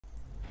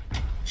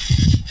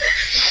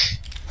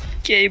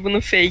okey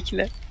bunu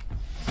fake'le.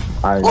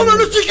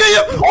 Ananı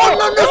sikeyim!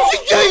 Ananı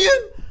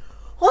sikeyim!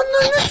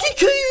 Ananı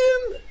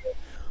sikeyim!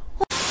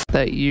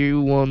 That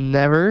you will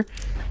never,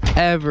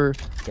 ever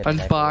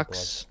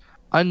unbox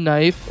a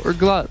knife or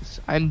gloves.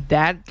 I'm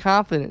that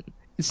confident.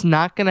 It's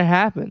not gonna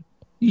happen.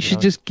 You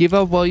should just give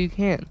up while you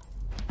can.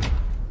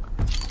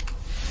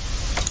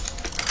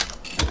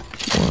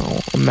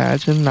 Well,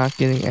 imagine not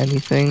getting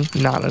anything,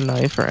 not a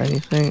knife or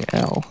anything.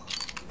 L.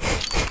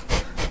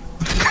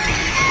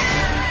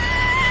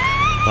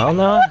 Well,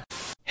 no.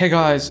 Hey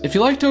guys, if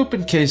you like to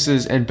open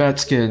cases and bet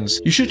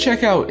skins, you should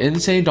check out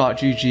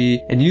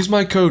insane.gg and use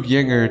my code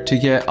YINGER to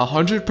get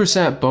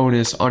 100%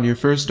 bonus on your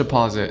first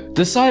deposit.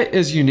 This site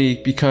is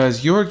unique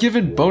because you are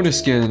given bonus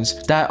skins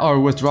that are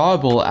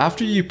withdrawable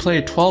after you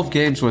play 12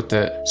 games with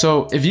it.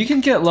 So if you can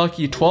get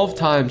lucky 12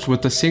 times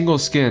with a single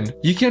skin,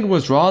 you can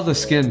withdraw the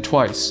skin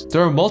twice.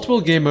 There are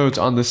multiple game modes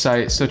on the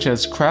site such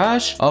as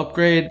Crash,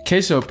 Upgrade,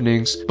 Case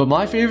Openings, but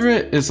my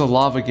favorite is the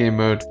Lava game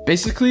mode.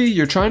 Basically,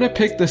 you're trying to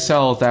pick the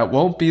cell that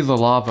won't be the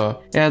lava,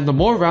 and the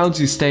more rounds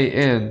you stay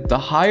in, the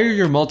higher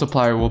your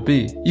multiplier will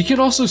be. You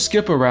can also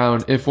skip a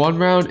round if one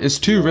round is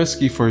too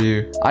risky for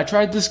you. I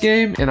tried this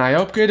game and I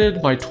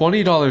upgraded my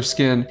 $20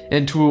 skin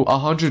into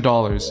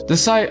 $100. The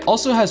site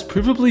also has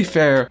provably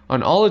fair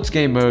on all its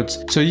game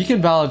modes, so you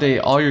can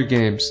validate all your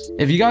games.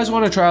 If you guys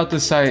want to try out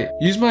this site,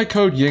 use my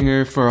code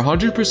YINGER for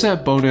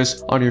 100%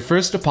 bonus on your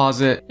first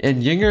deposit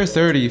and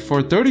YINGER30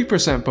 for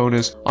 30%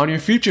 bonus on your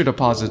future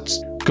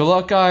deposits. Good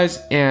luck guys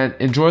and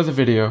enjoy the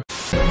video.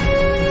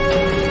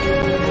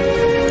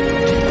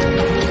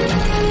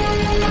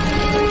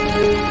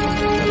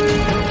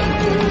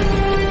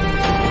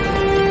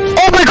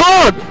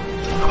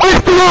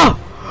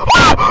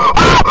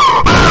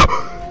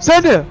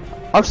 Саня!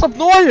 А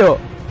штабное!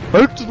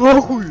 Альцу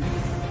нахуй!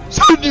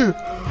 Саня!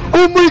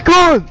 О май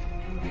гад!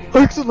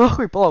 Альцу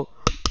нахуй, плав!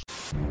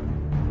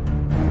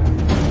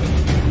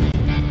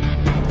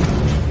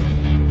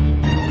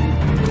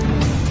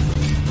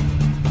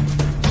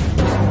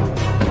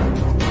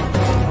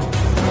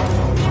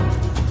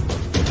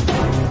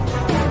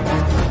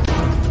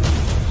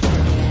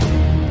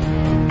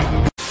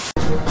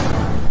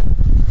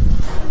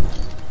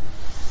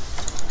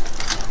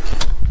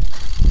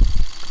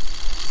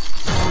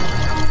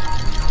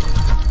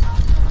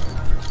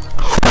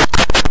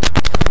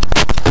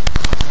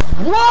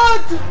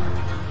 What?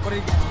 What are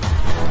you?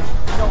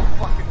 No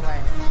fucking way.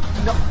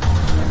 No.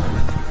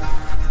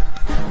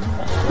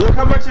 Look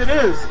how much it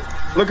is.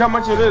 Look how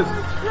much it is.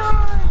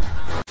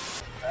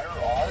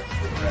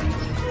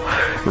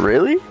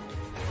 Really?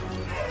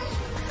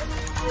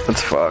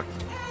 That's fucked.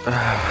 I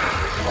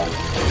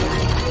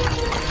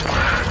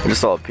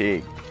just saw a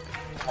pig.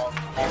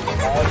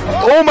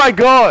 Oh my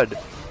god!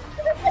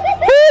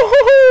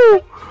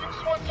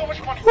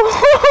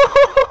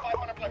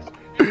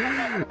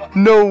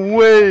 No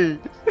way!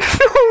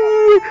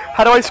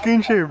 How do I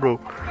screen share, bro?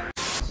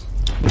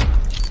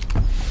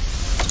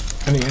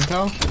 Any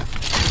intel?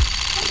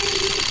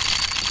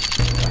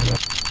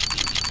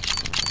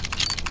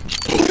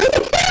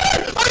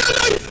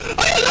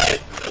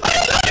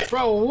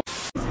 Bro.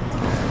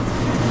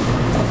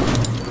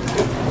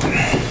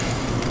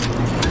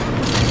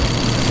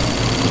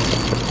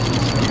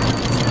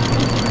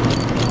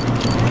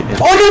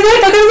 Oh, I got a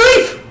knife! I got a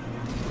knife!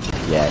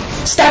 Yeah.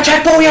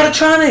 Snapchat Bowie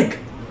electronic!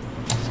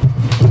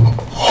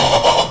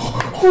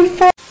 Holy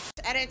fuck!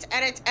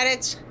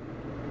 Edit.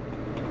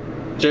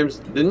 James,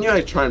 didn't you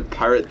like try and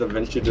pirate the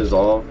DaVinci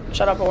Dissolve?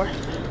 Shut up, whore.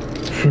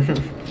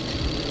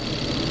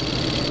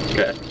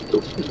 Okay.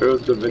 It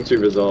was DaVinci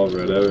Resolve,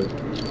 whatever.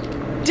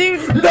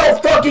 Dude! No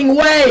fucking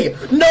way!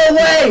 No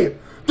way!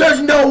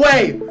 There's no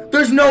way!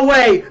 There's no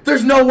way!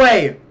 There's no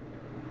way!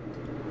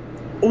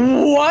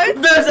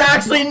 What? There's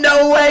actually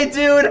no way,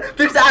 dude!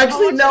 There's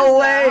actually no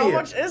way! How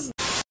much is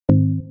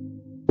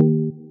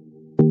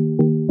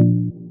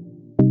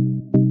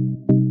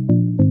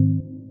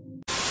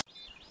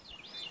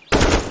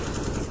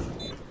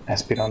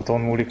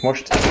Aspiranton múlik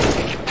most.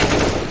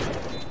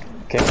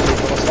 Kettő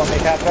gonosz van még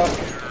hátra.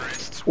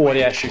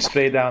 Óriási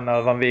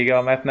spraydownnal van vége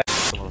a mapnek.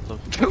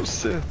 Deu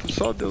certo,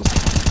 só Deus.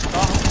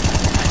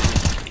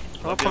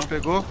 Opa,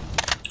 pegou.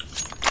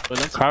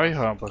 Carro e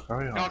rampa,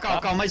 carro e rampa.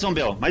 Calma,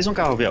 mais um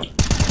carro, Bel.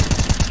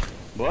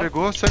 Boa.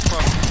 Pegou, sai com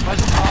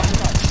mais um carro,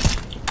 cara.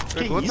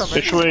 Pegou também.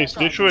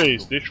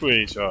 Deixa o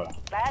ace, ó.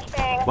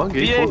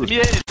 Banguei,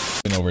 foda-se.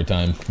 In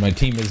overtime. My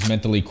team is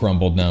mentally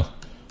crumbled now.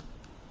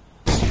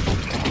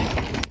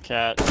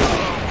 Cat.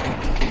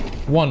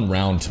 One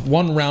round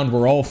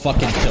we're all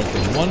fucking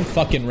tilted. One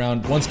fucking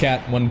round. One's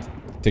cat, one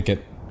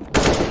ticket.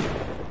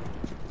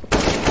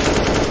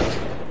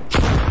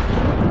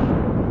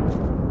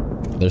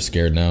 They're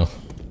scared now.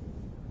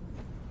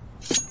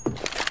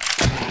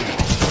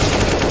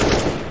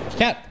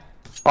 Cat!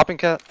 Hopping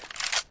cat.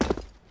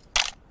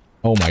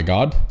 Oh my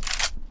god.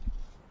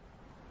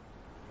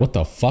 What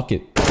the fuck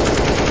it?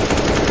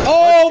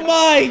 Oh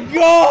my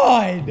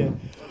god!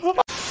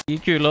 De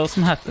kuler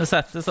som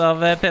settes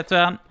av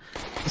P2-en.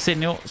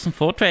 Sinjo som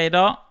får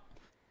trader.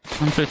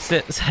 Han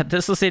plutselig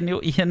settes og Sinjo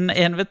i en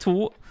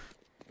 1v2.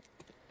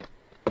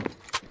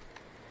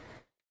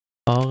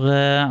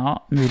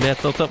 Har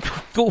muligheter til å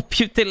plukke opp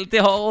utility,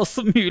 har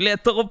også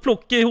muligheter å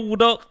plukke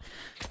hoder.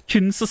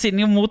 Kun så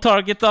sinne mot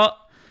target da.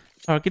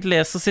 Target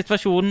leser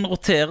situasjonen,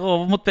 roterer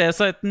over mot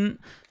B-siten.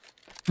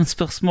 Men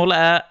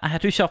spørsmålet er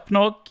du kjapp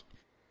nok?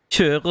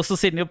 Kjører så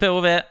sinne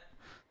POV.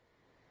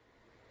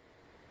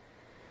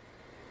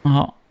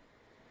 Ja.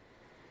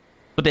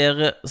 For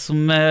dere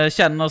som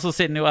kjenner så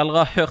sinne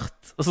eller har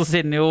hørt så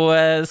sinne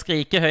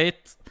skrike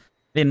høyt,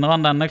 vinner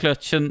han denne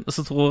kløtsjen,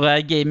 så tror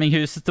jeg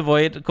gaminghuset til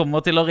Void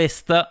kommer til å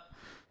riste.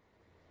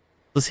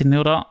 Så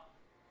sinne da.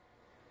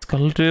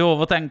 Skal du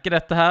overtenke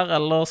dette her,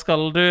 eller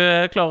skal du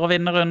klare å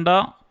vinne runda?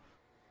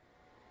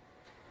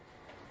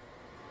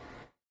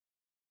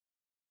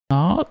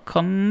 Ja,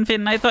 kan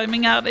finne en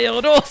timing her, det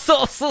gjør du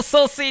også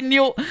så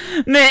Sinjo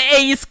med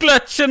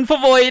ace-kløtsjen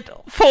for Void.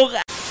 For...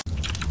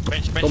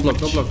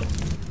 Don't block.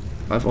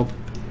 Five up.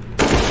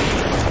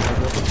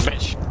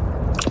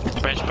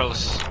 Bench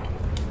palace.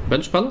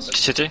 Bench palace?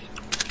 City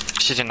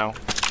now.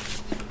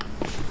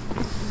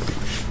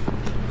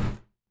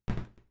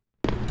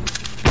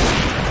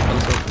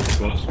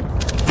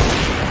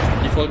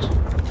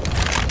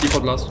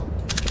 Default last.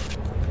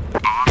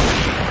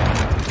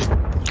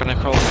 Can I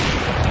call?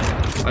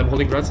 I'm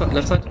holding right side,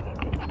 left side.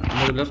 I'm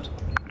holding left.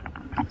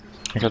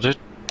 I got it.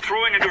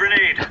 Throwing a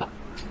grenade.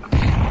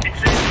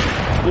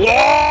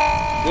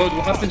 Whoa,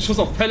 du hast den Schuss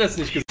auf Palace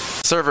nicht gesehen.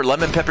 Server,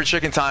 lemon pepper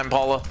chicken time,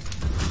 Paula.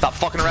 Stop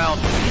fucking around.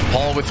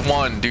 Paula with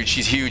one. Dude,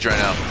 she's huge right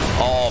now.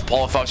 Oh,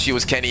 Paula thought she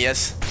was Kenny,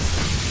 yes?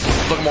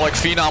 Looking more like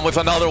Phenom with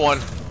another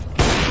one.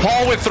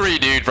 Paul with three,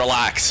 dude.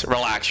 Relax.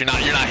 You're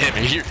not him.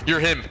 You're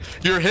him.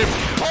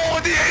 Paul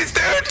with the ace,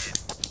 dude.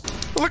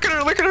 Look at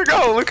her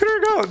go,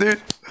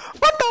 dude.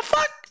 What the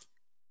fuck?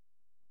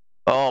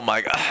 Oh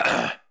my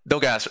god.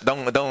 Don't gas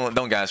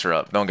her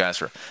up.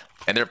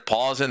 And they're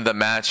pausing the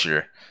match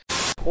here.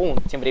 Он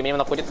тем временем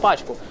находит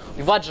пачку.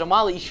 Убивать же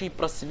мало, еще и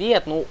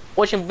просвет. Ну,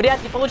 очень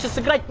вряд ли получится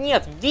сыграть.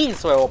 Нет, видит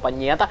своего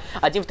оппонента.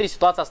 1 в 3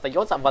 ситуация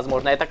остается.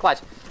 Возможно, это клатч.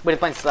 Будет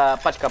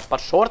пачка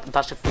под шорт.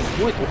 Даже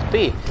фейкует. Ух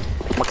ты.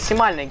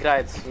 Максимально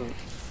играет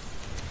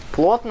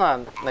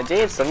плотно.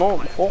 Надеется.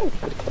 Ну,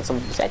 придется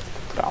взять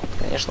этот раунд.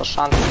 Конечно,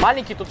 шанс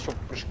маленький. Тут еще в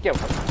прыжке.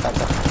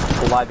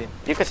 Лави.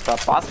 Пикать это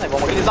опасно. Его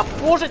могли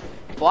запушить.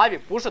 Флави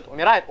пушит,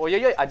 умирает.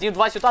 Ой-ой-ой,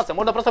 1-2 ситуация.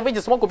 Можно просто выйти,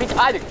 смог убить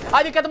Авик.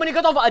 Авик к этому не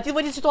готов. 1 в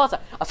 1 ситуация.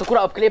 А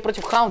Сакура обклей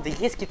против Хаунда.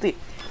 Есть киты.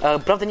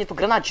 Правда, нету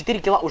гранат. 4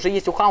 килла уже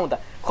есть у Хаунда.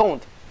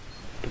 Хаунд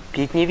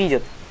пить не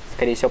видит.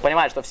 Скорее всего,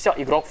 понимает, что все,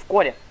 игрок в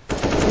коре.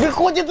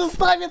 Выходит и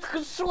ставит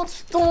хэдшот.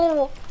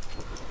 Что?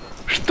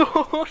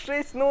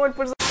 6-0.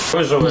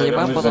 Какой же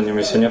вы за ним,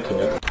 если нет?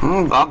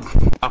 Ну да,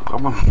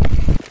 попробуем.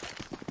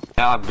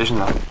 Я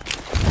обижена.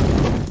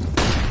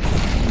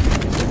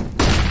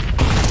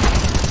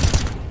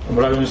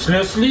 Правильно,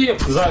 снесли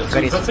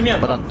за цемент.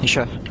 Братан,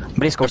 еще.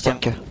 Близко у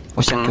стенки.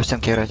 У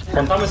стенки играть.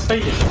 Он там и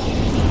стоит.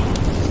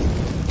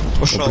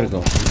 Ушел.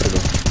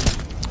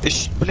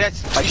 Блять,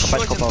 еще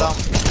один там.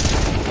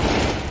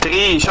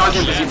 3, еще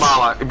один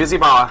без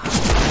ебала.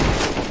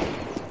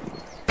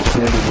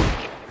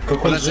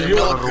 Как он живет.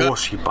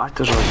 Хорош, ебать,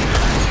 ты же.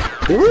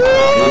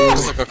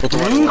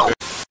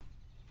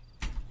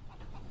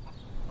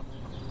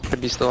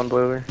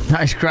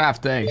 Nice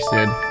craft, thanks,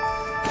 dude.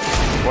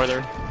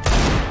 Boiler.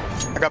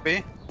 I got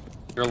B.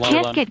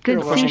 Can't get good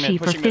sushi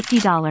for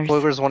 $50.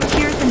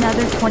 Here's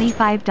another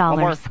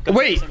 $25.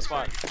 Wait,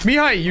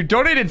 Mihai, you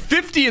donated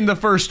 50 in the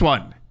first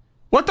one.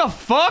 What the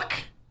fuck?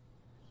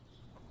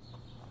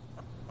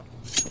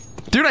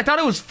 Dude, I thought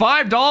it was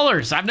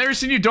 $5. I've never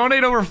seen you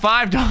donate over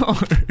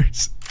 $5.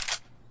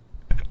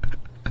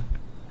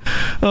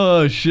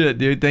 Oh shit,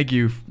 dude. Thank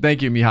you,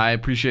 Mihai. I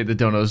appreciate the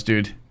donos,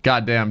 dude.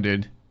 Goddamn,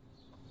 dude.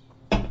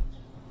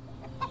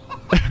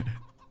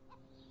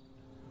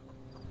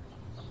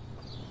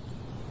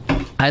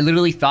 I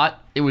literally thought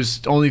it was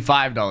only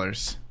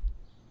 $5.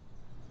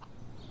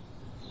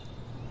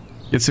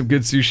 Get some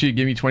good sushi.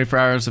 Give me 24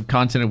 hours of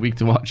content a week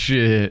to watch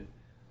shit.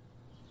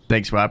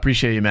 Thanks, bro. I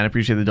appreciate you, man. I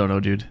appreciate the dono,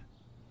 dude.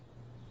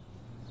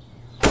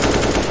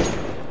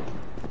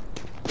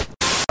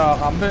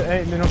 Rampe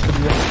af lige nu,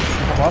 fordi jeg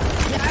kommer op.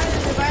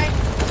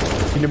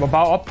 De løber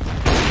bare op.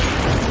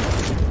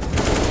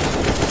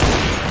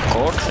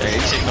 Okay, jeg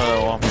ikke noget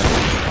over.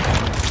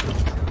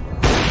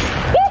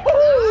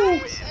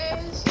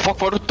 Fuck,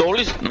 hvor er du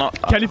dårligt. Nå.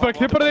 Kan jeg lige få et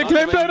klip på det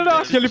gameplay,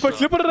 der? Kan jeg lige få et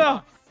klip på det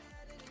der?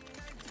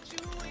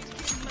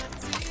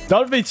 Der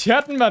er i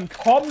chatten, mand.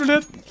 Kom nu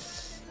lidt.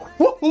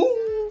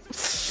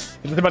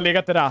 Det var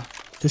lækkert, det der.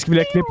 Det skal vi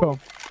lige have klip på.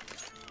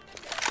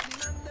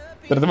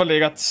 Det var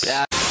lækkert.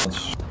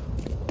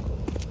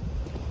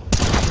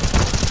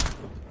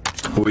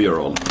 We are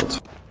all.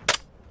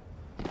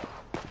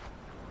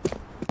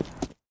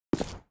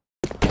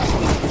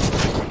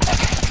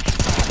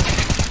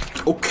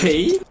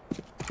 Okay.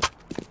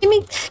 Gimme.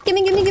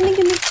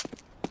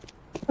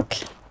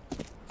 Okay.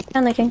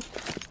 Panicking.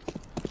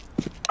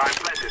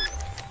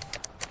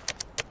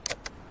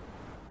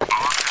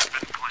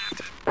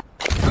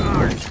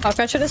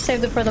 Okay, I should have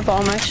saved it for the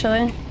bomb,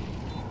 actually.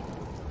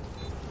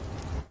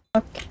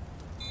 Okay.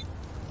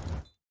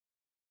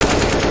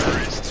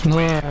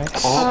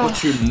 Nice. Oh,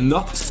 but you're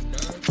nuts.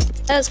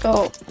 Let's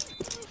go.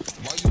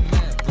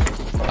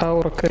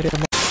 Aura carry